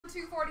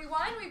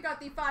241, we've got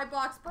the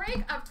 5-box break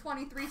of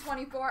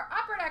 2324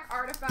 Upper Deck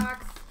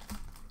Artifacts.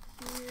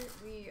 Here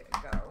we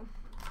go.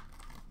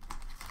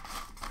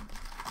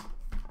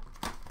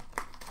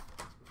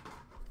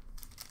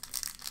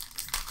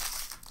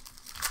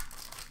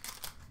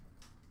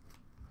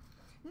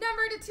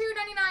 Number to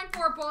 299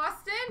 for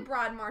Boston,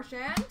 Brad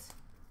Marchand.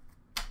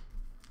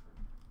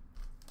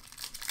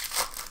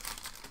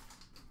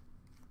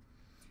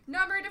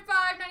 Number to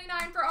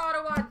 599 for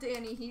Ottawa,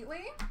 Danny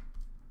Heatley.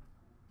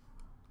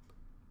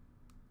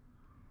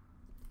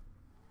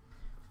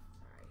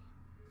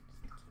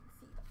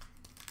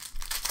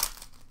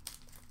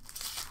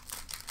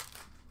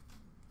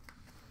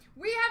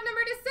 We have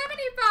number to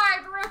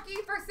 75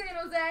 rookie for San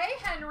Jose,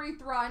 Henry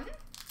Thrun.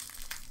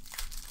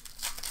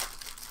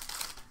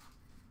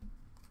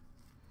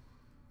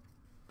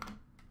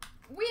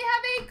 We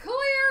have a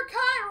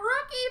clear-cut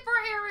rookie for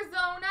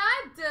Arizona,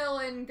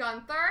 Dylan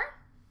Guenther.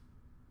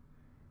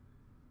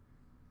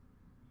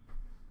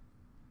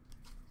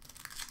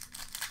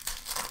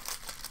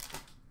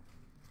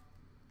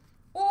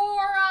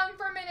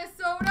 For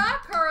Minnesota,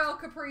 Kirill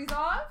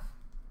Kaprizov.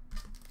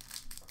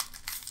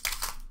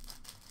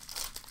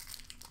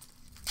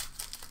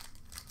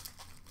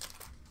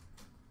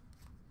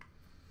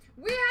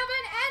 We have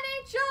an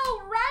NHL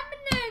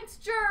Remnants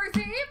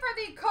jersey for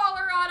the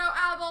Colorado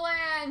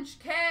Avalanche,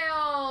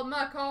 Cale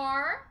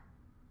Makar.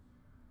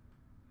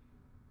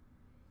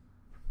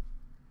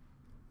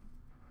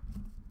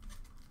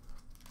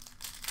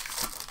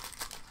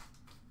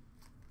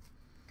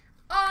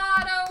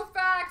 Auto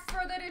facts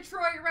for the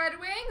Detroit Red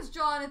Wings,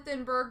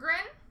 Jonathan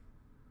Berggren.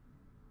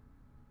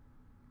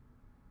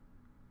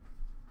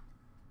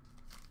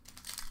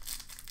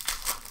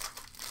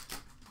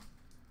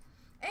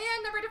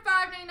 And number to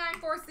 599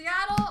 for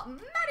Seattle,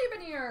 Matty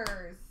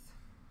Beniers.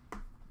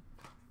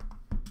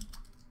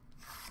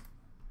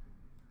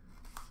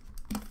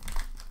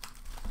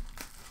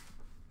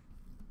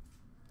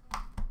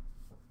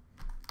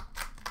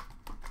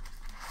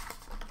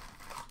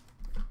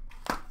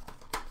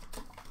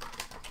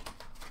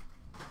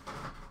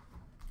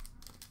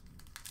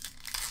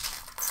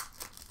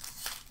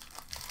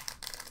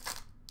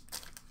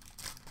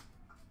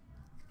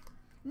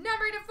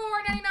 Number to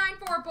 499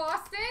 for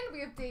Boston,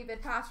 we have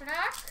David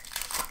Pastrnak.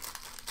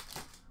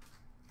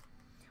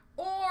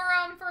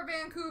 For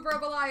Vancouver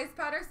of Elias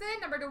Pettersson.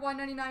 Number to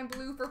 199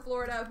 blue for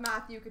Florida of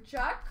Matthew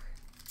Tkachuk.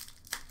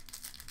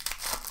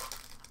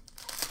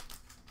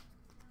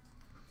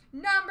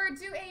 Number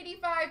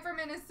 285 for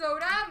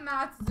Minnesota,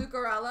 Matt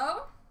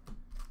Zuccarello.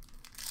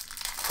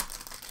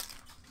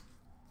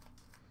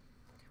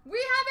 We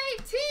have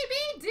a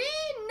TBD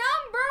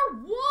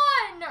number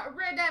 1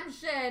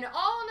 redemption.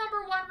 All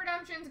number 1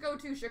 redemptions go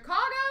to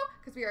Chicago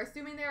because we are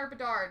assuming they are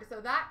Bedard. So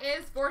that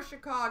is for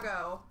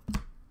Chicago.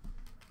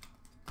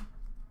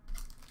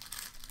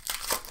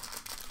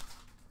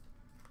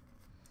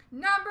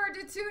 Number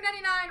to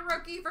 299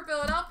 rookie for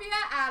Philadelphia,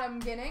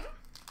 Adam Ginning.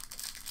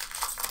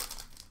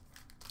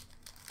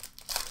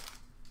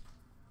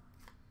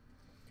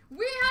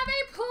 We have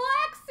a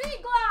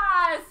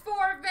plexiglass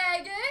for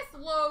Vegas,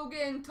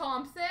 Logan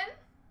Thompson.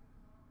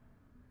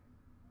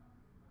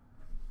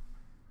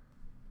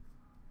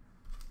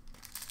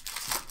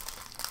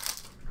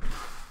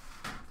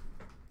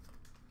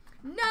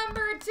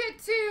 Number to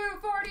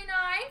 249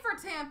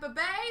 for Tampa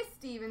Bay,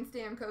 Steven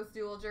Stamkos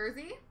dual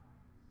jersey.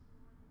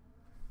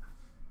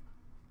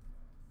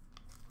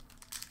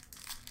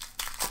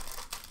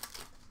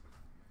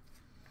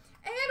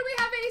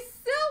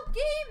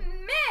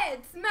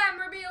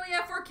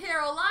 Memorabilia for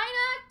Carolina,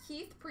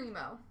 Keith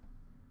Primo.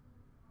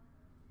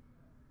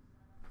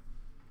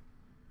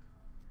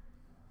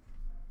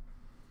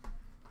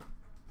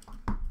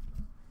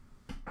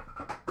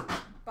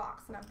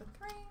 Box number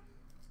 3.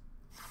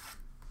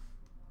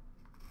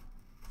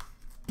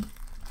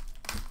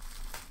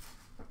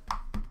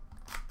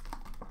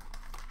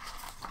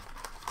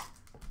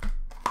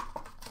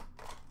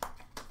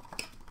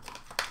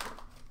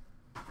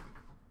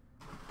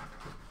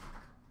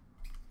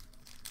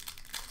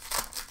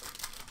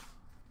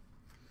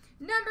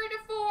 Number to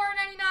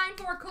 499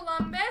 for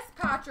Columbus,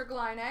 Patrick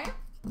Laine.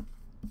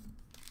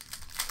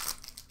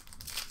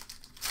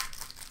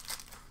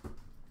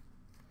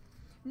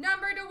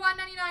 Number to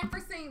 199 for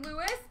St.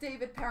 Louis,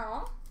 David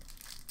Perron.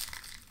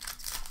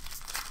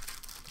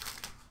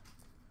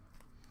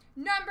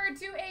 Number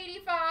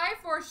 285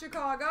 for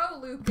Chicago,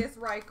 Lucas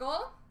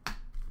Reichel.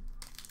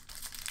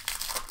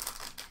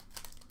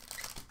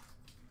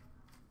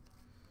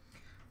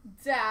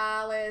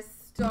 Dallas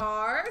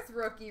Stars,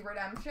 rookie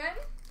redemption.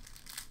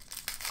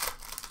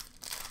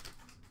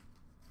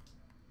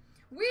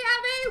 We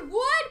have a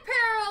wood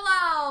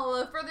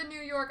parallel for the New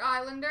York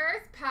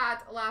Islanders,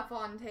 Pat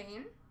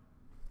LaFontaine.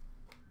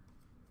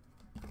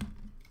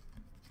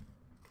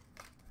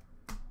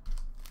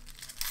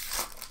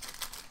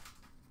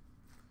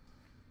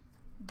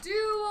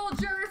 Dual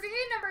jersey,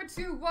 number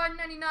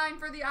 2/199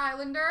 for the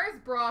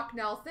Islanders, Brock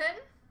Nelson.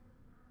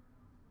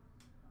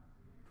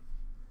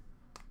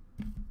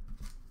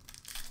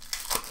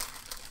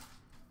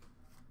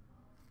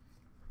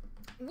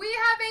 We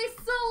have a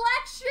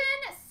Selection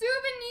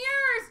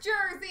Souvenirs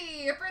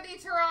jersey for the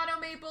Toronto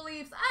Maple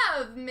Leafs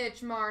of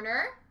Mitch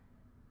Marner.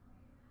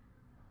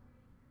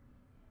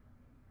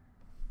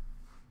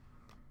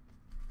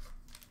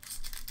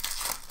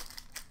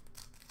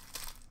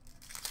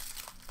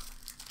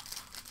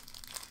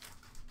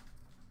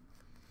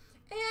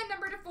 And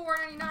number to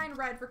 499,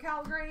 red for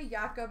Calgary,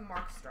 Jakob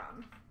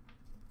Markstrom.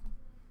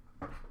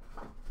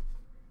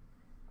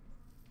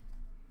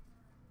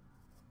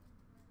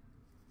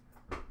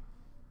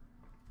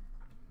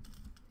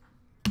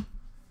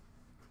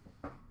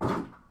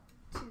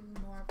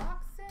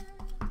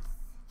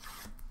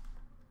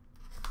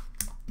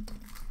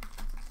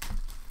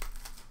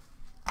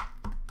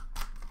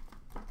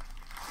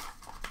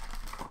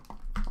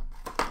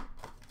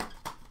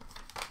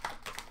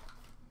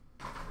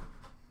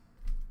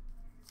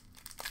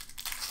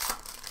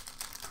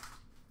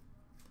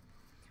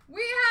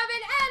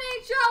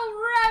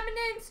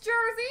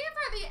 Jersey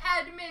for the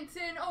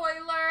Edmonton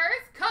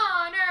Oilers,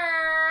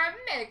 Connor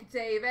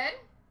McDavid.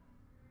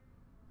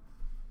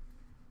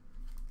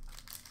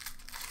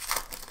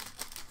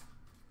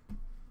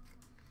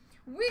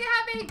 We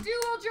have a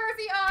dual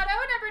jersey auto,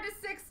 number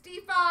to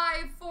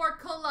 65 for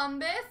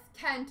Columbus,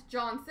 Kent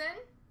Johnson.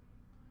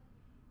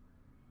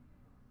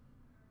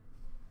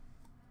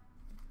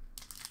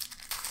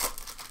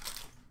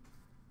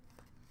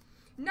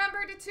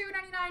 Number to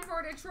 299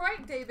 for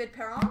Detroit, David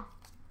Perron.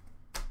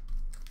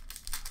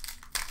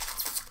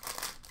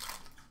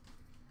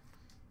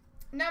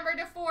 Number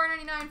to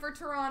 499 for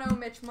Toronto,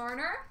 Mitch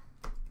Marner.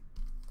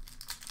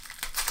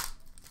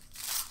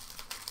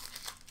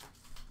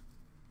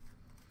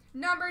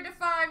 Number to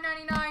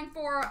 599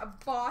 for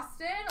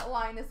Boston,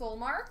 Linus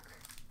Ullmark.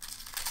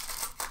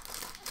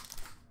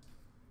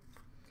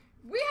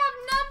 We have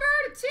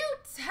number to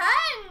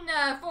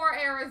 210 for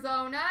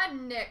Arizona,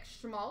 Nick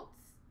Schmaltz.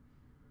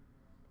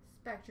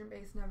 Spectrum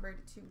base number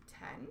to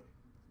 210.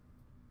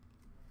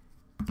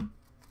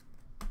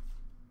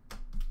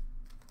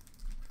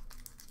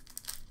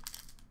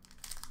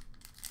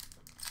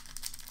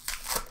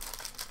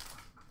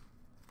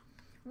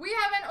 We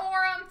have an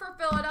Orem for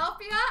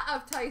Philadelphia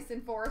of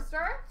Tyson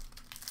Forster.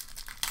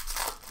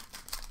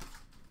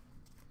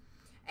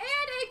 And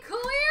a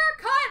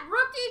clear-cut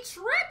rookie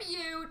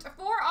tribute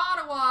for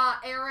Ottawa,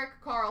 Erik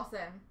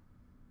Karlsson.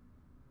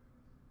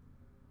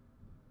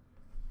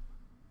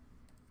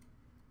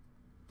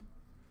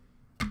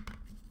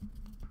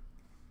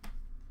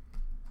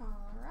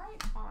 All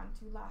right, on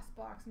to Last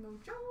Box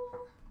Mojo.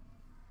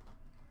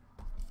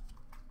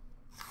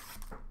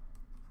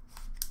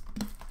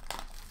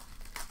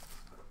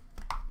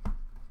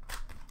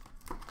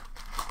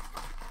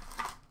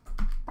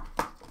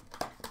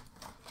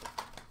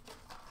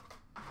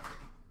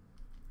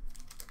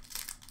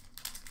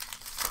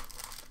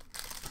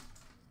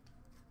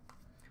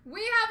 We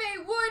have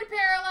a wood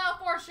parallel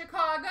for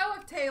Chicago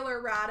of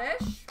Taylor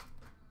Radish.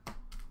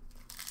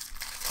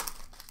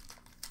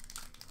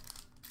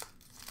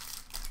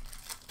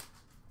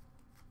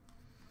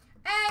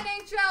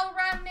 NHL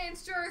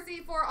Remnants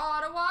jersey for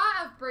Ottawa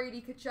of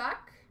Brady Tkachuk.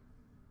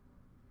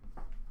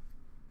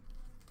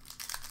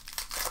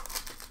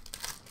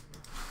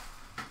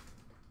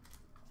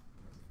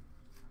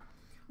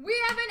 We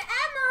have an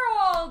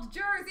Emerald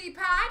jersey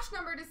patch,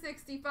 number to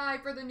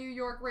 65 for the New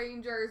York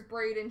Rangers,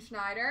 Braden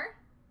Schneider.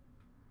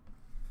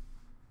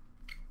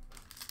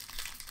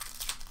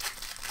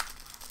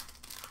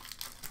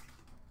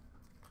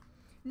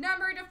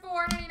 Number to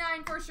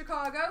 499 for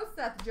Chicago,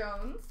 Seth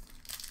Jones.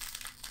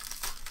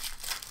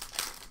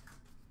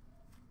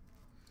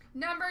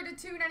 Number to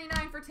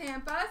 299 for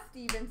Tampa,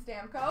 Steven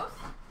Stamkos.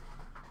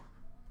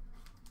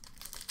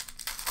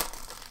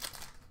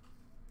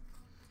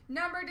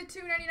 Number to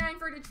 299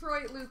 for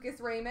Detroit, Lucas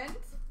Raymond.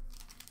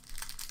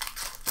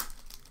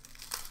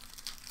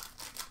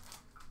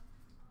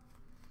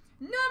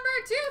 Number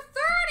to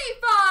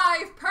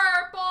 35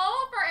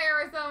 purple for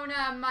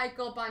Arizona,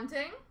 Michael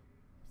Bunting.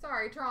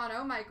 Sorry,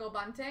 Toronto, Michael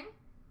Bunting.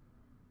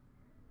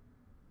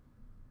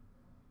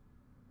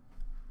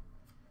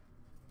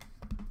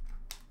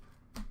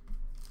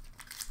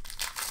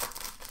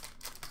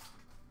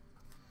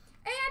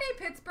 And a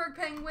Pittsburgh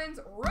Penguins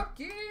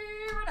rookie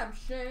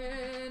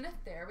redemption.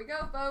 There we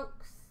go,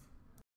 folks.